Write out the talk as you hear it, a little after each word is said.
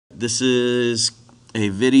This is a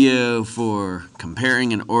video for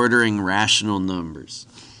comparing and ordering rational numbers.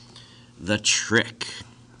 The trick.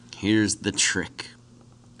 Here's the trick.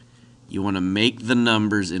 You want to make the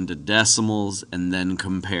numbers into decimals and then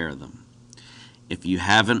compare them. If you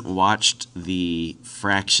haven't watched the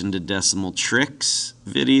fraction to decimal tricks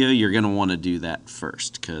video, you're going to want to do that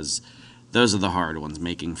first because those are the hard ones,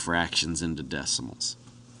 making fractions into decimals.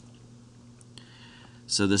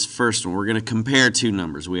 So this first one, we're going to compare two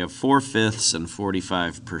numbers. We have 4/5 and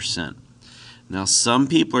 45%. Now some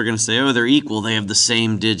people are going to say, oh, they're equal, they have the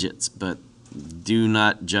same digits, but do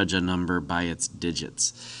not judge a number by its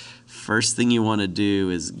digits. First thing you want to do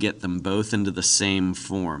is get them both into the same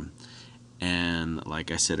form. And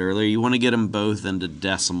like I said earlier, you want to get them both into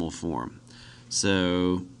decimal form.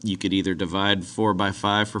 So you could either divide 4 by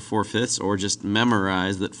 5 for 4/5 or just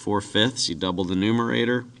memorize that 4/5, you double the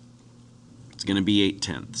numerator, it's going to be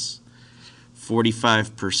 8/10.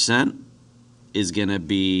 45% is going to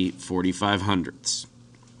be 45/100.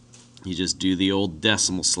 You just do the old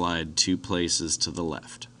decimal slide 2 places to the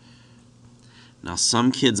left. Now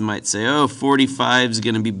some kids might say, oh, 45 is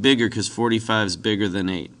going to be bigger because 45 is bigger than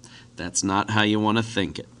 8. That's not how you want to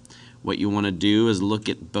think it. What you want to do is look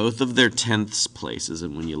at both of their tenths places,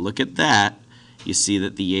 and when you look at that, you see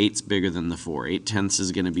that the 8's bigger than the 4. 8/10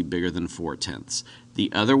 is going to be bigger than 4/10.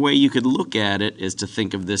 The other way you could look at it is to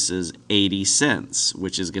think of this as 80 cents,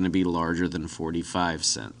 which is going to be larger than 45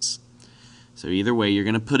 cents. So either way, you're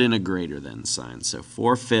going to put in a greater than sign. So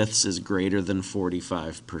 4/5 is greater than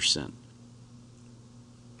 45%.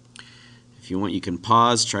 If you want, you can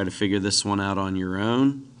pause, try to figure this one out on your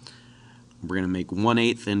own. We're going to make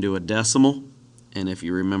 1/8 into a decimal, and if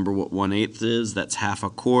you remember what 1/8 is, that's half a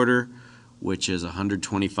quarter, which is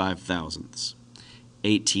 125 thousandths.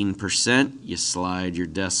 18%, you slide your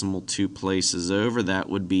decimal 2 places over, that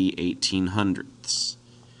would be 18/100ths.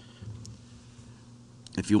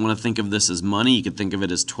 If you want to think of this as money, you could think of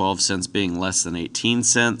it as 12 cents being less than 18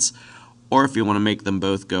 cents, or if you want to make them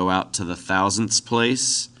both go out to the thousandths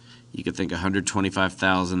place, you could think 125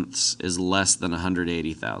 thousandths is less than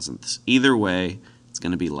 180 thousandths. Either way, it's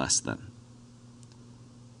going to be less than.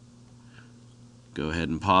 Go ahead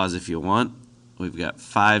and pause if you want. We've got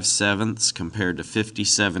 5/7 compared to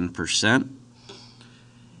 57%.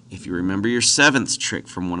 If you remember your sevenths trick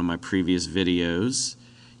from one of my previous videos,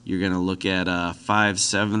 you're going to look at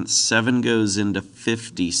 5/7. 7 goes into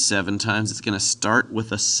 50 7 times. It's going to start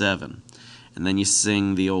with a 7. And then you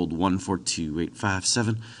sing the old 1 4 2 8 5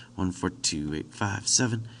 7, 1 4 2 8 5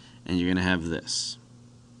 7, and you're going to have this.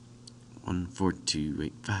 1 4 2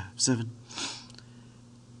 8 5 7.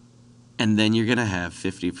 And then you're going to have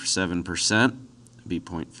 57%, be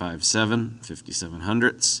 0.57,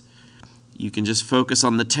 57/100ths. You can just focus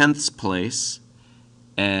on the tenths place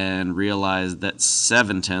and realize that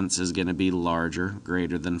 7/10 is going to be larger,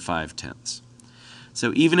 greater than 5/10.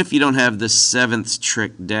 So even if you don't have the sevenths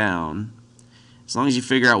trick down, as long as you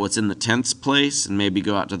figure out what's in the tenths place and maybe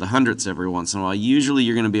go out to the hundredths every once in a while, usually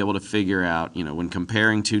you're going to be able to figure out, when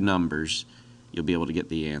comparing two numbers, you'll be able to get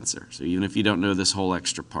the answer. So even if you don't know this whole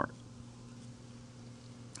extra part.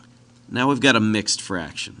 Now we've got a mixed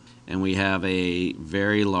fraction, and we have a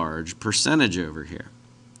very large percentage over here.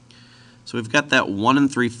 So we've got that 1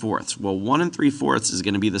 3/4. Well, 1 3/4 is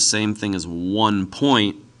going to be the same thing as 1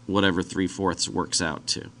 point, whatever 3/4 works out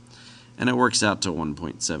to. And it works out to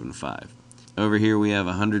 1.75. Over here we have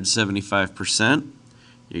 175%.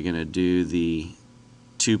 You're going to do the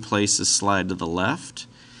 2 places slide to the left.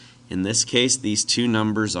 In this case, these two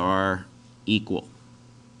numbers are equal.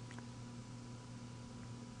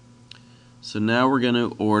 So now we're going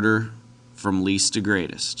to order from least to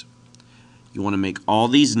greatest. You want to make all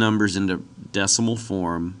these numbers into decimal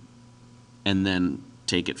form and then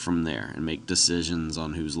take it from there and make decisions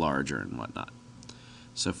on who's larger and whatnot.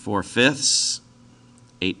 So 4/5,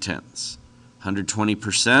 8/10.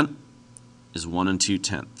 120% is 1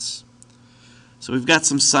 2/10. So we've got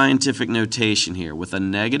some scientific notation here. With a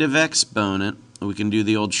negative exponent, we can do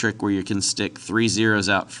the old trick where you can stick 3 zeros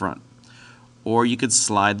out front. Or you could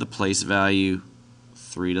slide the place value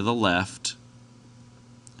 3 to the left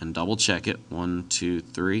and double check it. 1, 2,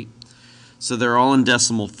 3. So they're all in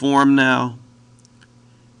decimal form now.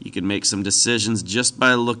 You can make some decisions just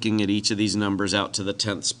by looking at each of these numbers out to the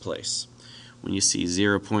tenths place. When you see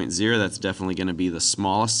 0.0, that's definitely going to be the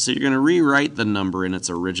smallest. So you're going to rewrite the number in its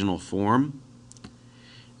original form.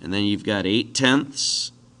 And then you've got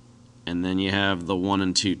 8/10, and then you have the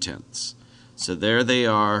 1 2/10. So there they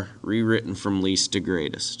are, rewritten from least to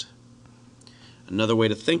greatest. Another way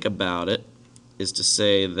to think about it is to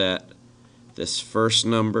say that this first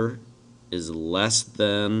number is less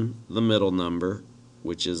than the middle number,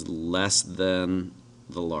 which is less than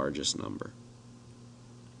the largest number.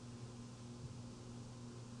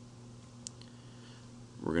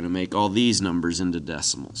 We're going to make all these numbers into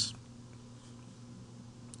decimals.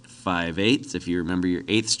 5/8, if you remember your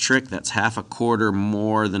eighths trick, that's half a quarter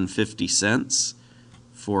more than 50 cents.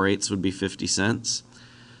 4/8 would be 50 cents.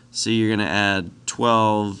 So you're going to add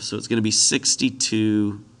 12, so it's going to be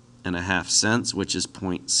 62.5 cents, which is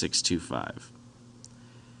 0.625.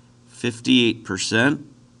 58%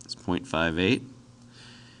 is 0.58.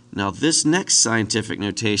 Now this next scientific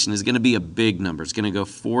notation is going to be a big number. It's going to go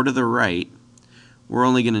 4 to the right. We're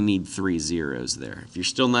only going to need 3 zeros there. If you're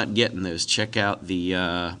still not getting those, check out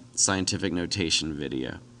the scientific notation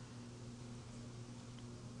video.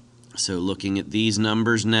 So looking at these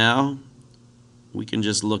numbers now, we can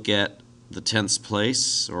just look at the tenths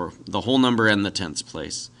place, or the whole number and the tenths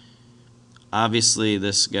place. Obviously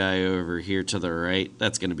this guy over here to the right,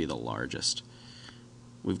 that's going to be the largest.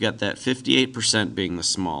 We've got that 58% being the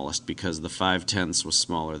smallest because the 5/10 was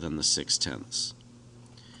smaller than the 6/10.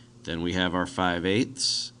 Then we have our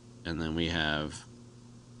 5/8, and then we have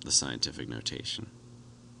the scientific notation.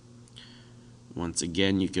 Once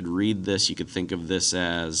again, you could read this, you could think of this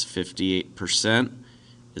as 58%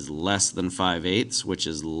 is less than 5/8, which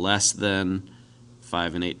is less than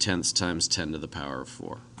 5 8/10 times 10 to the power of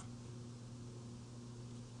 4.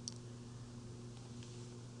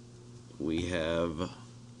 We have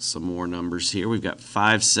some more numbers here. We've got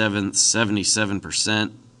 5/7,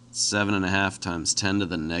 77%. 7.5 times 10 to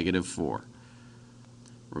the negative 4.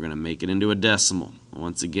 We're going to make it into a decimal.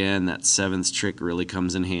 Once again, that sevenths trick really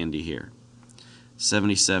comes in handy here.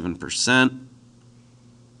 77%,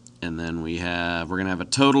 and then we're going to have a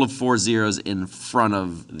total of 4 zeros in front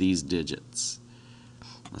of these digits.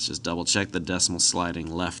 Let's just double check the decimal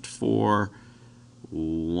sliding left 4,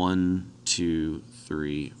 1, 2,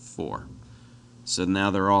 3, 4. So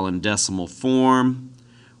now they're all in decimal form.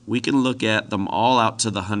 We can look at them all out to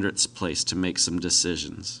the hundredths place to make some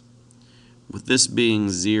decisions. With this being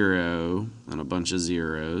 0 and a bunch of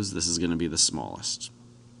zeros, this is going to be the smallest.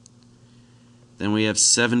 Then we have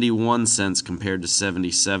 71 cents compared to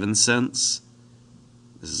 77 cents.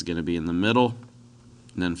 This is going to be in the middle.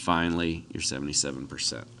 And then finally, your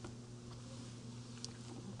 77%.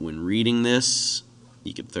 When reading this,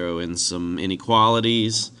 you could throw in some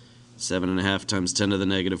inequalities. 7.5 times 10 to the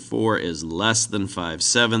negative 4 is less than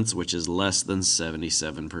 5/7, which is less than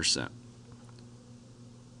 77%.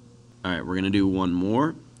 All right, we're going to do one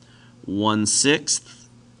more. 1/6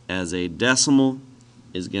 as a decimal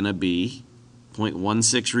is going to be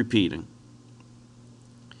 0.16 repeating.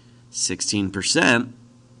 16%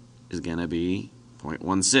 is going to be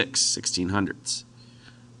 0.16, 1600ths.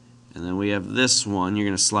 And then we have this one. You're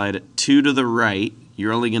going to slide it 2 to the right.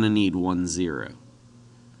 You're only going to need 1 0.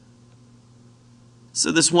 So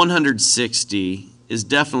this 160 is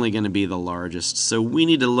definitely going to be the largest. So we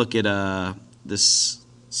need to look at this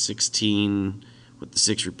 16 with the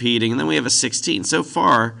 6 repeating, and then we have a 16. So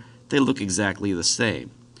far, they look exactly the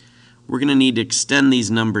same. We're going to need to extend these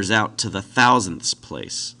numbers out to the thousandths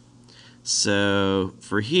place. So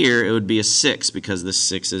for here, it would be a 6 because this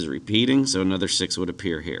 6 is repeating, so another 6 would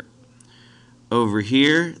appear here. Over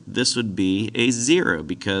here, this would be a 0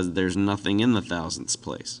 because there's nothing in the thousandths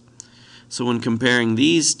place. So when comparing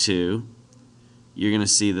these two, you're going to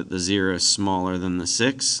see that the 0 is smaller than the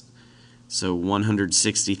 6. So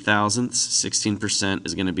 160 thousandths, 16%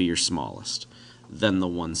 is going to be your smallest. Then the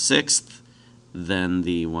 1/6, then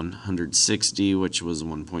the 160, which was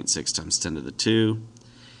 1.6 times 10 to the 2.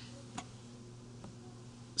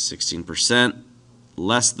 16%,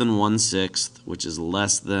 less than 1/6, which is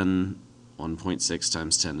less than 1.6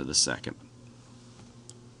 times 10 to the second.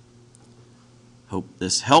 Hope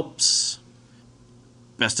this helps.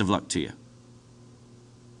 Best of luck to you.